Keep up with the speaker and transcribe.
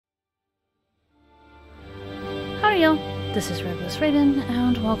Howdy y'all, this is Reglas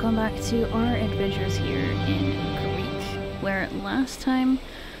and welcome back to our adventures here in Greek, where last time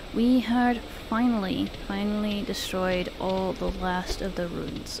we had finally destroyed all the last of the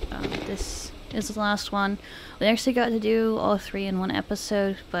runes. This is the last one. We actually got to do all three in one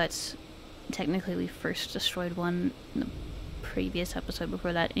episode, but technically we first destroyed one in the previous episode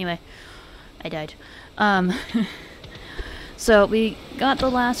before that. Anyway, I died. So we got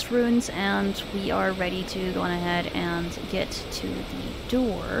the last runes and we are ready to go on ahead and get to the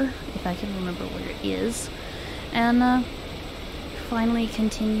door, if I can remember where it is, and finally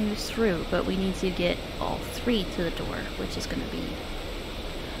continue through, but we need to get all three to the door, which is going to be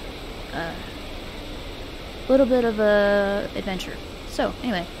a little bit of a adventure. So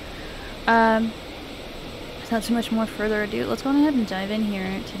anyway, without too much more further ado, let's go ahead and dive in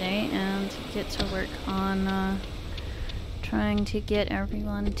here today and get to work on trying to get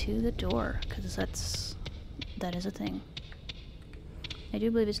everyone to the door, because that is a thing. I do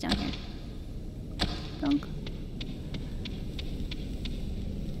believe it's down here. Dunk.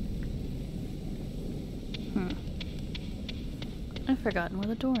 I've forgotten where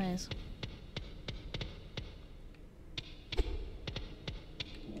the door is.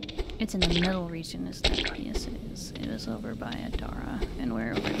 It's in the middle region, isn't it? Yes, it is. It is over by Adara, and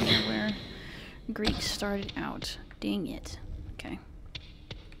we're over here where Greek started out. Dang it. Okay.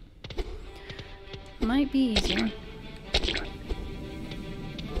 Might be easier.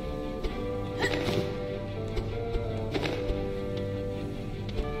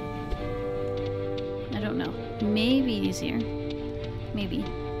 I don't know. Maybe easier. Maybe.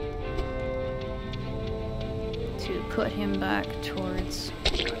 To put him back towards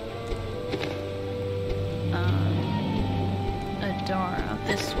Adara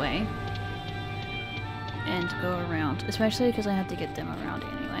this way. And go around, especially because I have to get them around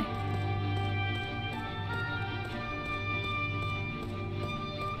anyway.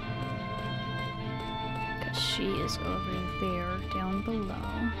 Because she is over there, down below.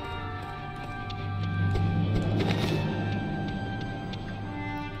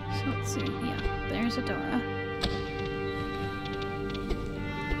 So let's see, yeah, there's Adara.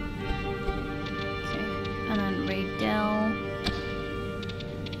 Okay, and then Raydell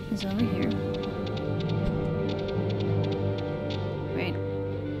is over here.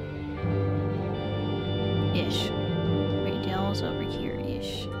 Raydell's over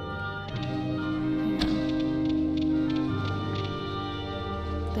here-ish.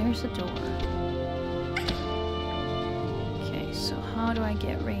 There's the door. Okay, so how do I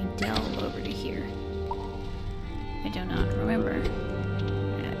get Raydell over to here? I do not remember.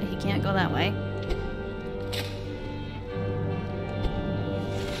 He can't go that way.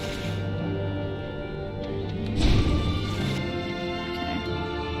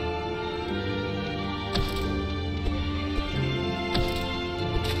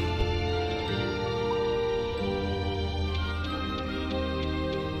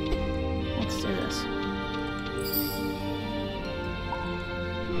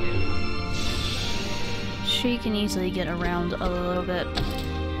 She can easily get around a little bit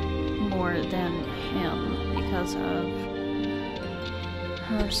more than him because of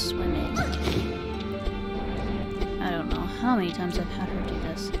her swimming. I don't know how many times I've had her do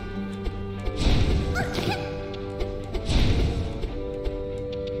this.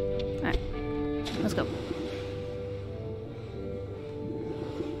 Alright, let's go.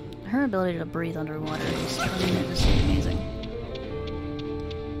 Her ability to breathe underwater is tremendously amazing.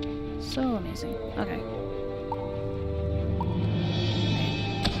 So amazing. Okay.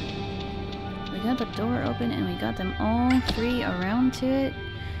 We got the door open and we got them all three around to it.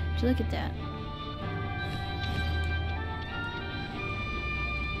 Would you look at that?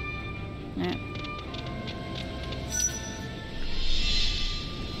 Alright.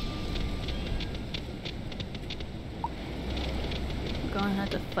 We're gonna have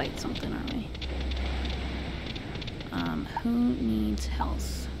to fight something, aren't we? Who needs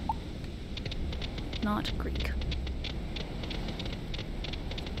health? Not Greek.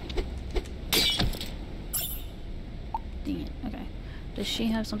 Dang it. Okay. Does she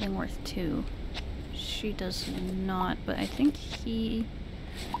have something worth 2? She does not, but I think he...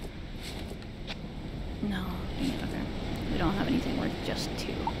 No. Okay. We don't have anything worth just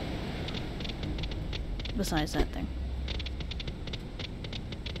 2. Besides that thing.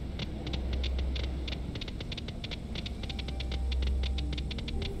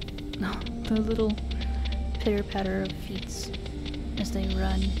 No. The little pitter-patter of feet as they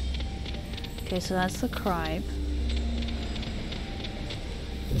run. Okay, so that's the Cribe.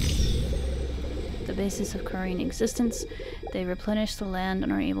 The basis of Korean existence, they replenish the land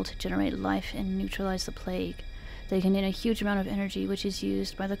and are able to generate life and neutralize the plague. They contain a huge amount of energy, which is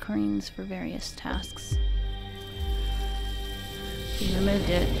used by the Koreans for various tasks. We removed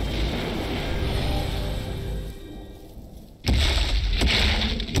it.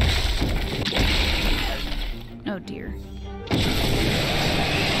 Oh dear.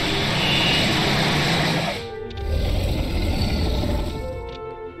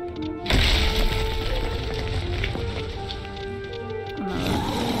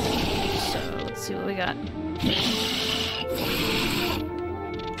 So let's see what we got.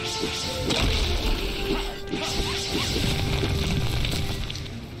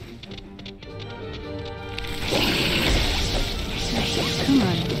 Come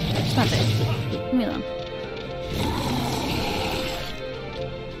on, stop it. Leave me alone.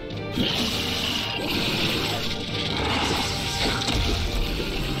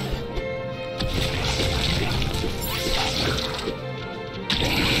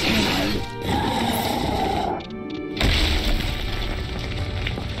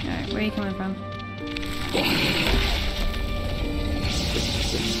 Alright, where are you coming from?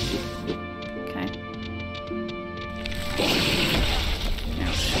 Okay.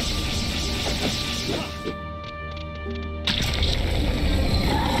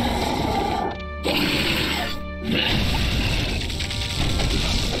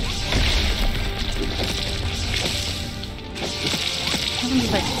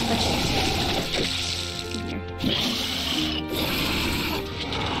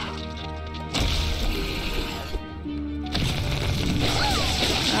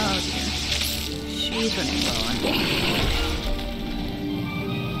 She's running low on me.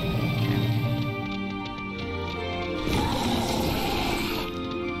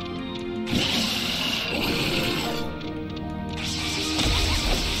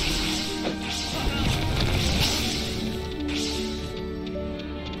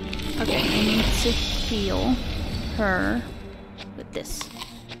 Okay, I need to heal her with this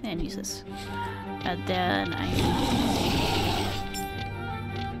and use this. And then I need...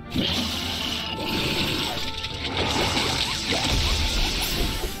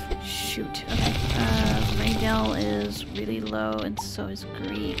 Shoot. Okay. Reglas is really low, and so is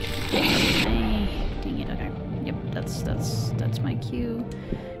Greak. Dang it. Okay. Yep. That's my cue.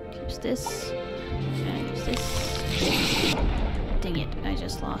 Use this and use this. Dang it! I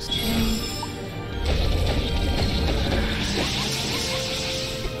just lost him.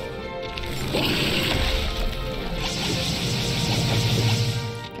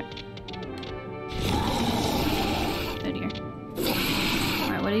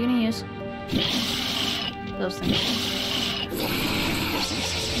 What are you gonna use? Those things.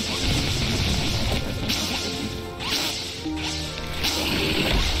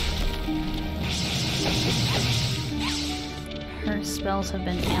 Her spells have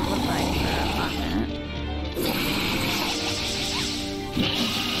been amplified for a hot minute.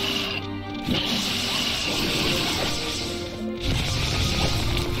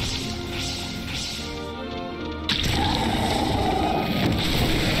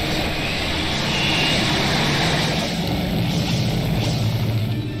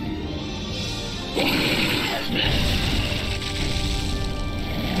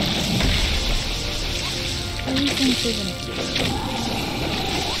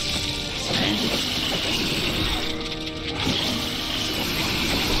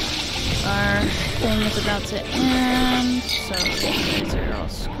 Our thing is about to end, so you guys are all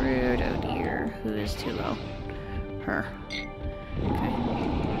screwed. Oh dear, who is too low? Her. Okay.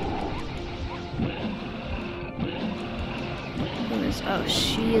 Who is? Oh,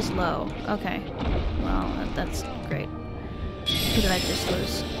 she is low. Okay. Well, that's great. Who did I just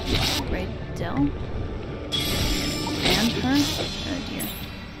lose? Ďɛl? And her? Oh dear.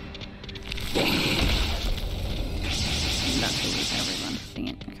 I'm about to lose everyone. Dang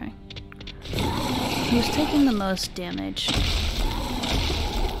it. Okay. Who's taking the most damage?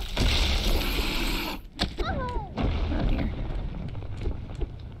 Oh dear.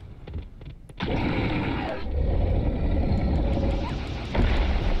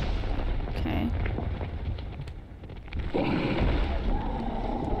 Okay.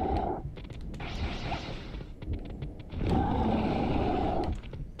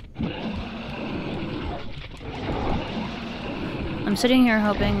 I'm sitting here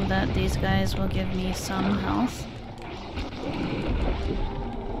hoping that these guys will give me some health.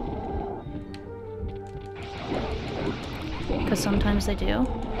 Because sometimes they do.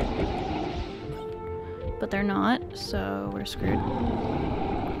 But they're not, so we're screwed.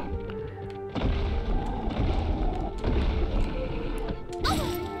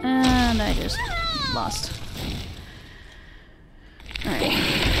 And I just lost. Alright.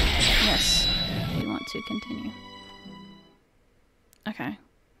 Yes, we want to continue. Okay.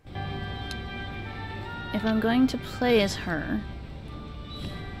 If I'm going to play as her...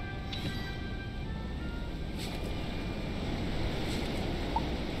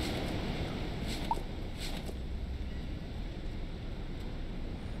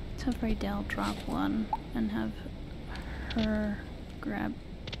 let's have Raydell drop one and have her grab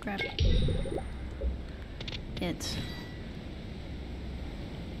it.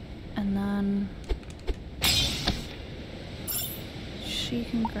 And then she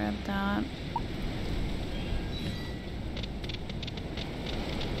can grab that.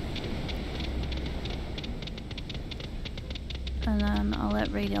 And then I'll let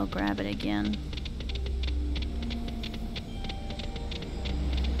Raydell grab it again.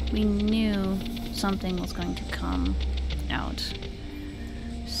 We knew something was going to come out.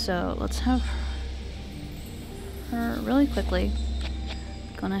 So let's have her really quickly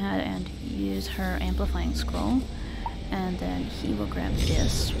go ahead and use her amplifying scroll. And then he will grab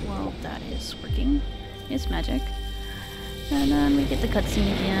this while that is working. It's magic. And then we get the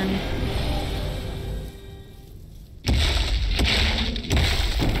cutscene again.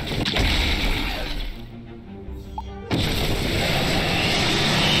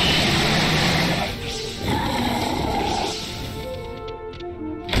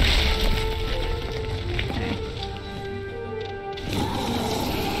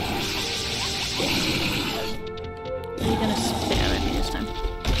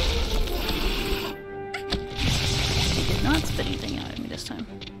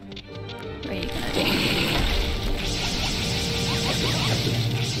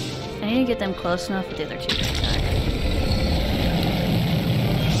 Close enough with the other two to attack.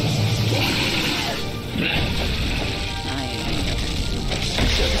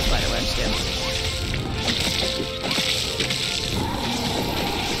 Let's do the spider webs too.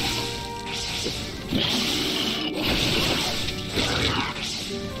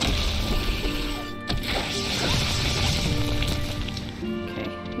 Okay,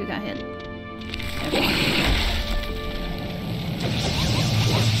 who got hit? Everyone.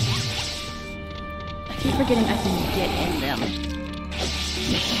 I keep forgetting I can get in them.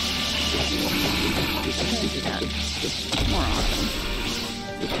 I'm gonna do that more often.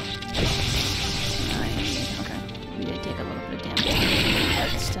 Okay, we did take a little bit of damage,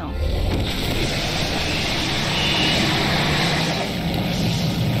 but still.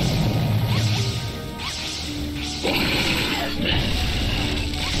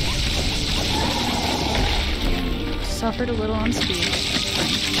 Suffered a little on speed. That's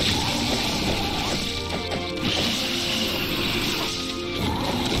fine.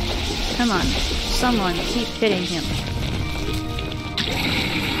 Come on, someone keep hitting him.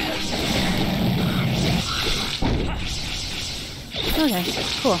 Okay,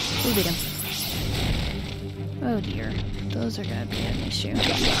 cool. We beat him. Oh dear, those are gonna be an issue.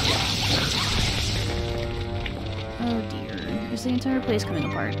 Oh dear, is the entire place coming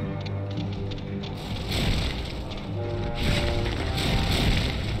apart?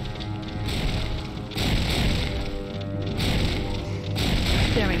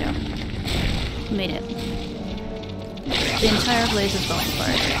 There we go. Made it. The entire blaze is falling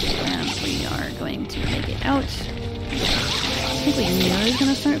apart, and we are going to make it out. I think we knew it was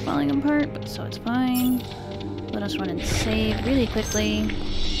going to start falling apart, but so it's fine. Let us run and save really quickly.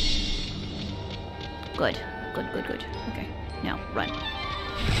 Good. Good, good, good. Okay, now run.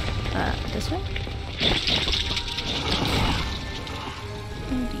 This way?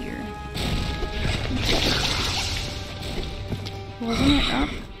 Oh dear. Wasn't it up?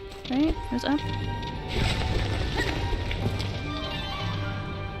 Right? It was up?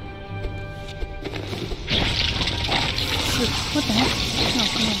 What the heck? Oh,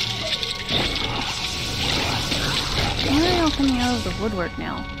 come on. Why are they all coming out of the woodwork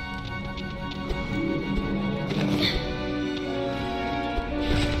now?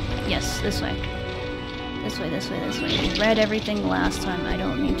 Yes, this way. This way, this way, this way. We read everything last time. I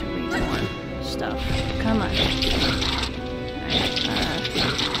don't need to read more stuff. Come on. Alright,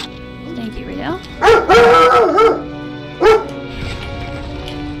 thank you, Raydell.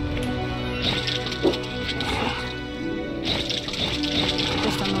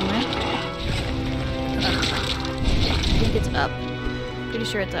 Just a moment. I think it's up. Pretty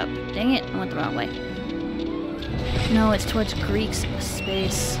sure it's up. Dang it, I went the wrong way. No, it's towards Greek's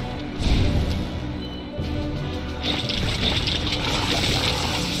space.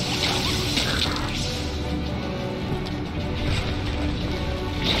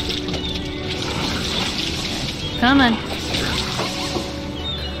 Come on.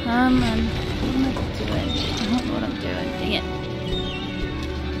 Come on. What am I doing? I don't know what I'm doing. Dang it.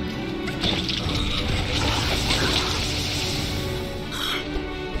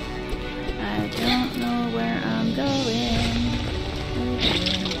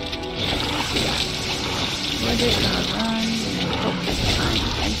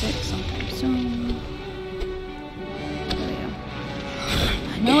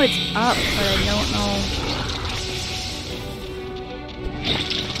 up, but I don't know.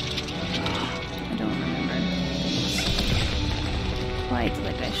 I don't remember. Quite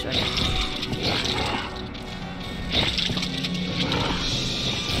like I should.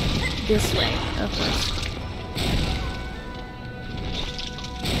 This way, of course.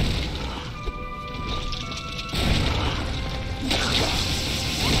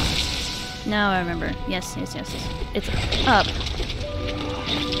 Now I remember. Yes. It's up.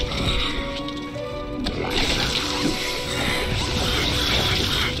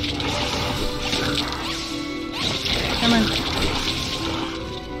 Come on.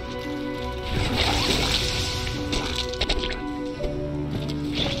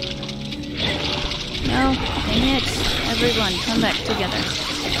 No, dang it. Everyone, come back together.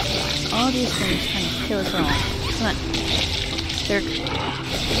 All these things trying to kill us all. Come on. Jerk.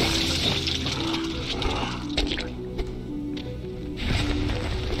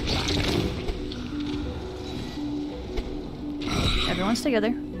 Everyone's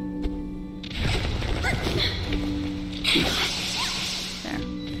together. There.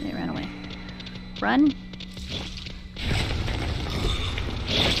 They ran away. Run!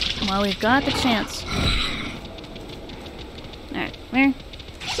 Well, we've got the chance. Alright, come here.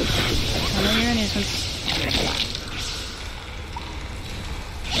 I know you're a nuisance.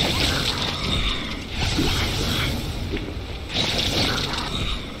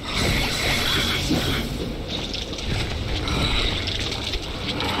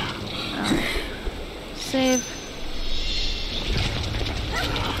 Save.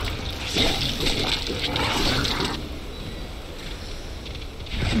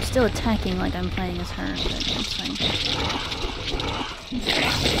 I'm still attacking like I'm playing as her, but it's fine. We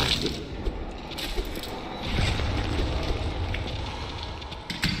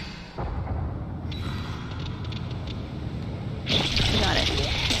got it.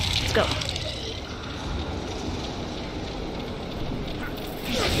 Let's go.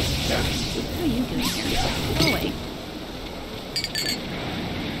 What are you doing here? Go away.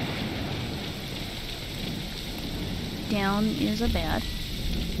 Down is a bad.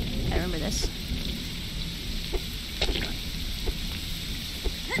 I remember this.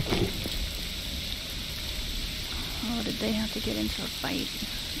 Oh, did they have to get into a fight?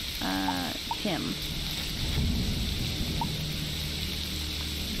 Him.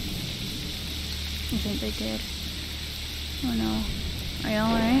 I think they did. Oh no. Are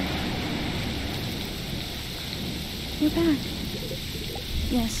y'all alright? You're back.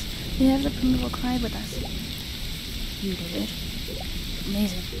 Yes, we have the Primeval Cribe with us. You did it.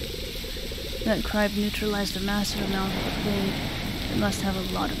 Amazing. That Cribe neutralized a massive amount of the plague. It must have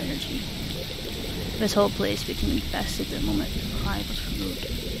a lot of energy. This whole place became infested the moment the Cribe was removed.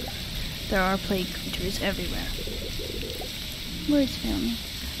 There are plague creatures everywhere. Words fail me.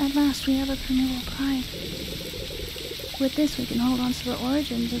 At last we have a Primeval Cribe. With this we can hold on to the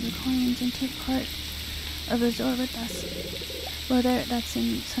origins of the coins and take part of Azur with us, whether that's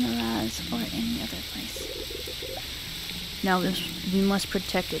in 𝓱𝓮𝓻 or any other place. Now we must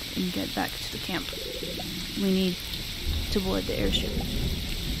protect it and get back to the camp. We need to board the airship.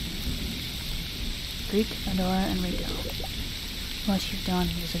 Greak, 𝓍 and Reglas. What you've done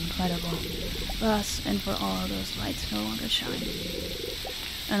is incredible. For us and for all those lights no longer shine.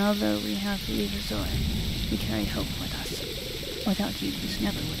 And although we have to leave Azur, we carry hope with us. Without you, this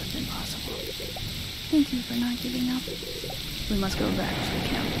never would have been possible. Thank you for not giving up. We must go back to the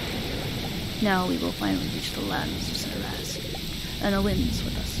camp. Now we will finally reach the lands of 𝓱𝓮𝓻, and the winds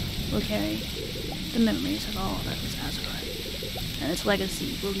with us will carry the memories of all that was Azur, and its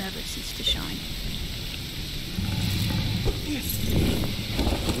legacy will never cease to shine.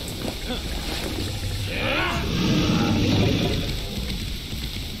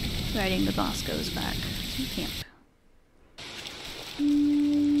 Riding the boss goes back to camp.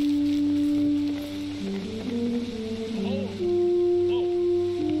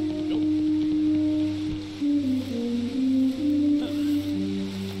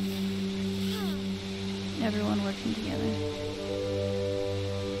 Everyone working together.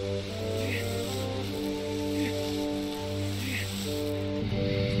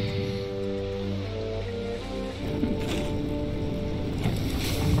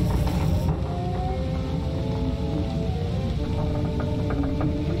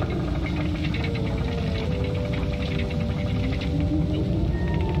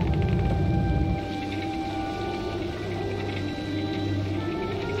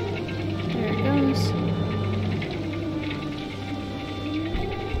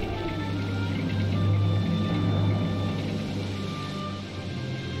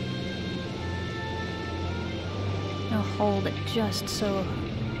 Hold it just so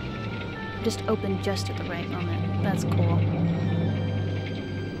just opened just at the right moment. That's cool.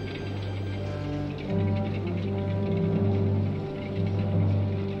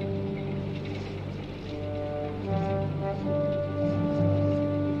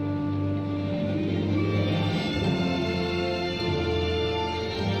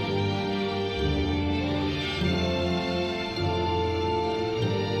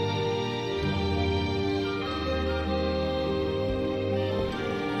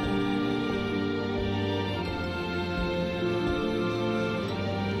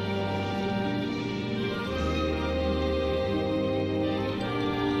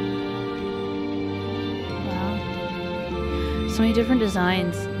 So many different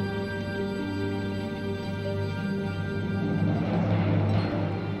designs.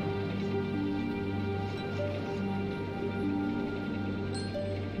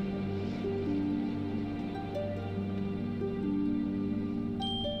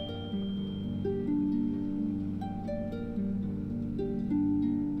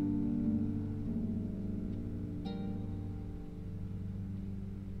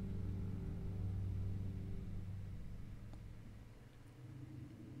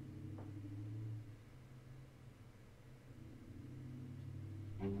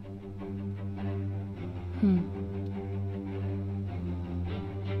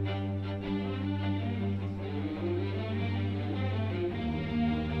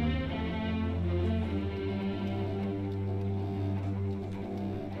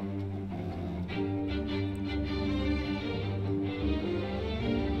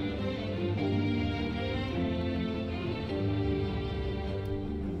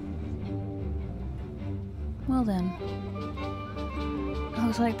 Well then,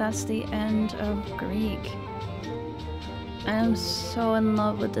 looks like that's the end of Greek. I am so in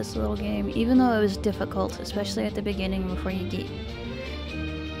love with this little game, even though it was difficult, especially at the beginning before you get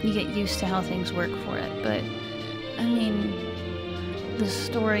used to how things work for it. But I mean, the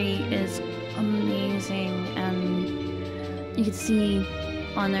story is amazing, and you can see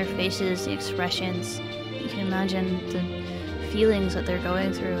on their faces the expressions. You can imagine the feelings that they're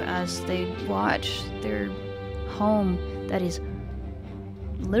going through as they watch their home that is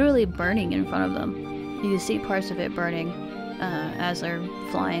literally burning in front of them. You can see parts of it burning as they're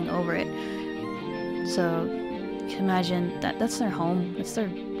flying over it. So you can imagine that that's their home, it's their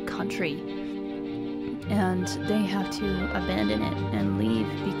country, and they have to abandon it and leave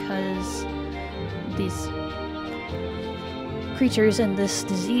because these creatures and this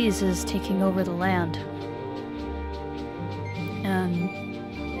disease is taking over the land. And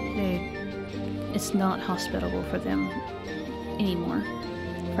it's not hospitable for them anymore,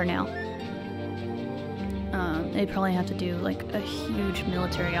 for now. They'd probably have to do like a huge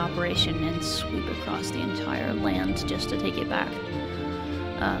military operation and sweep across the entire land just to take it back.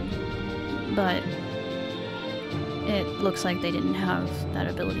 But it looks like they didn't have that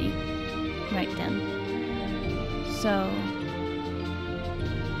ability right then. So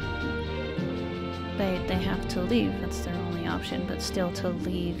they have to leave. That's their only option. But still, to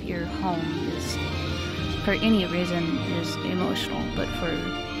leave your home is, for any reason, is emotional. But for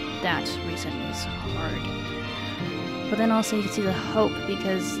that reason, is hard. But then also you can see the hope,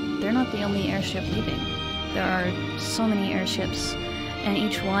 because they're not the only airship leaving. There are so many airships, and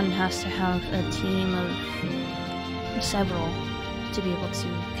each one has to have a team of several to be able to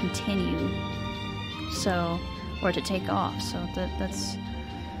continue, so, or to take off. So that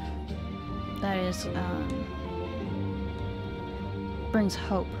is brings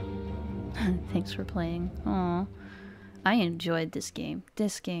hope. Thanks for playing. Aw, I enjoyed this game.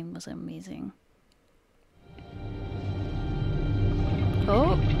 This game was amazing.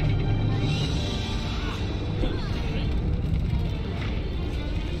 Oh.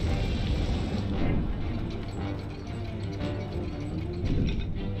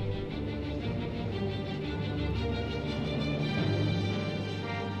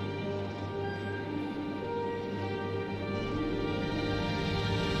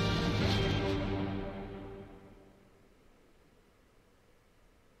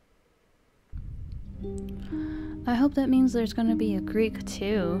 I hope that means there's gonna be a Greek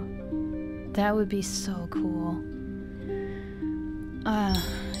too. That would be so cool.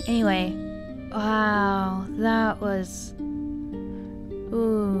 Anyway, wow, that was,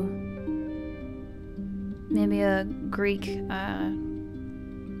 ooh, maybe a Greek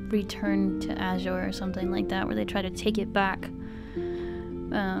return to Azur or something like that, where they try to take it back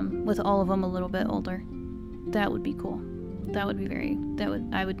with all of them a little bit older. That would be cool. That would be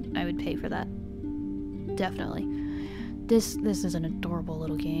I would pay for that. Definitely. This is an adorable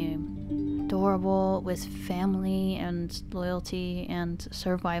little game. Adorable, with family and loyalty and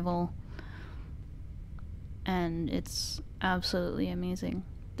survival. and it's absolutely amazing.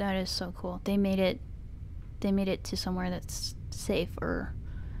 That is so cool. They made it to somewhere that's safer,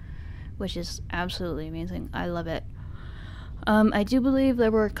 which is absolutely amazing. I love it. I do believe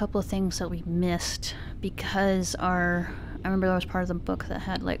there were a couple of things that we missed because I remember there was part of the book that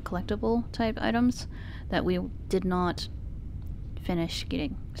had like collectible type items that we did not finish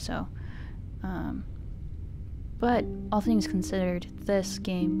getting. So, but all things considered, this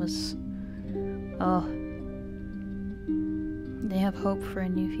game was, oh, they have hope for a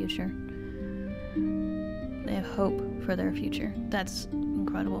new future. They have hope for their future. That's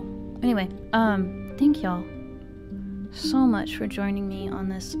incredible. Anyway, thank y'all so much for joining me on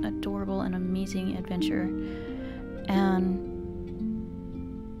this adorable and amazing adventure. And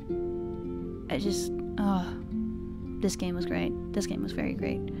this game was great. This game was very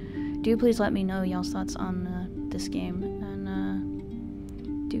great. Do please let me know y'all's thoughts on this game,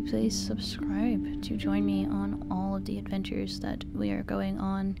 and do please subscribe to join me on all of the adventures that we are going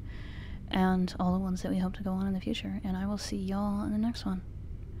on, and all the ones that we hope to go on in the future. And I will see y'all in the next one.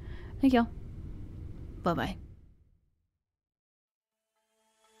 Thank y'all. Bye-bye.